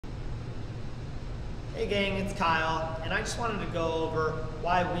Hey gang, it's Kyle, and I just wanted to go over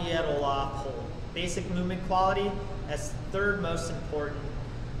why we at Olaf hold basic movement quality as third most important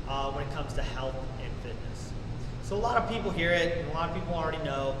when it comes to health and fitness. So a lot of people hear it, and a lot of people already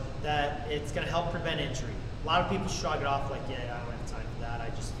know that it's going to help prevent injury. A lot of people shrug it off like, yeah, I don't have time for that,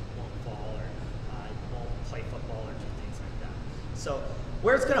 I just won't fall, or I won't play football, or do things like that. So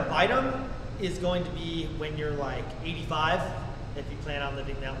where it's going to bite them is going to be when you're like 85, if you plan on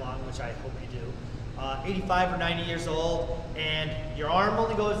living that long, which I hope you do. 85 or 90 years old, and your arm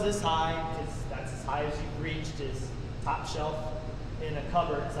only goes this high, because that's as high as you've reached, is top shelf in a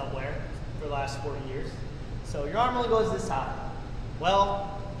cupboard somewhere for the last 40 years. So your arm only goes this high.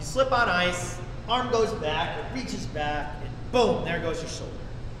 Well, you slip on ice, arm goes back, it reaches back, and boom, there goes your shoulder.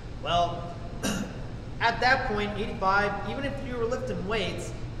 Well, at that point, 85, even if you were lifting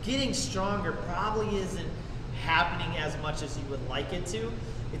weights, getting stronger probably isn't happening as much as you would like it to.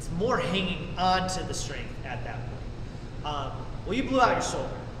 It's more hanging on to the strength at that point. Well, you blew out your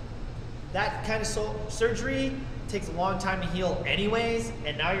shoulder. That kind of surgery takes a long time to heal anyways,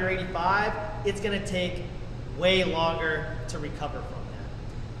 and now you're 85, it's gonna take way longer to recover from that.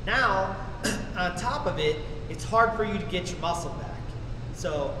 Now, on top of it, it's hard for you to get your muscle back.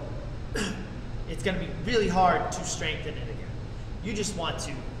 So it's gonna be really hard to strengthen it again. You just want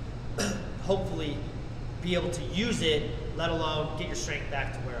to hopefully be able to use it, let alone get your strength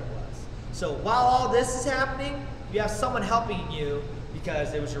back to where it was. So while all this is happening, you have someone helping you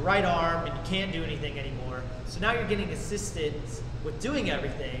because it was your right arm and you can't do anything anymore. So now you're getting assistance with doing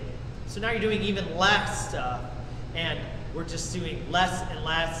everything. So now you're doing even less stuff, and we're just doing less and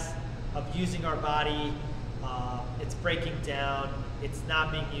less of using our body. It's breaking down. It's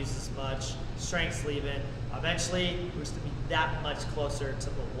not being used as much. Strength's leaving. Eventually, we're just gonna be that much closer to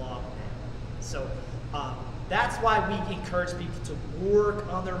the long man. So that's why we encourage people to work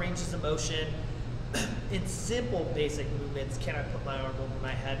on their ranges of motion in simple basic movements. Can I put my arm over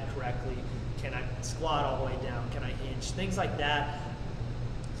my head correctly? Can I squat all the way down? Can I hinge? Things like that.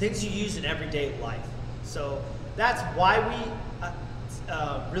 Things you use in everyday life. So that's why we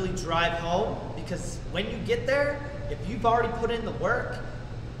really drive home, because when you get there, if you've already put in the work,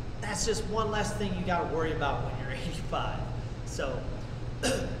 that's just one less thing you got to worry about when you're 85. So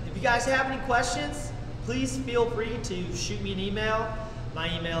if you guys have any questions, please feel free to shoot me an email. My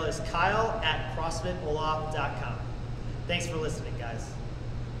email is kyle@crossfitolaf.com. Thanks for listening, guys.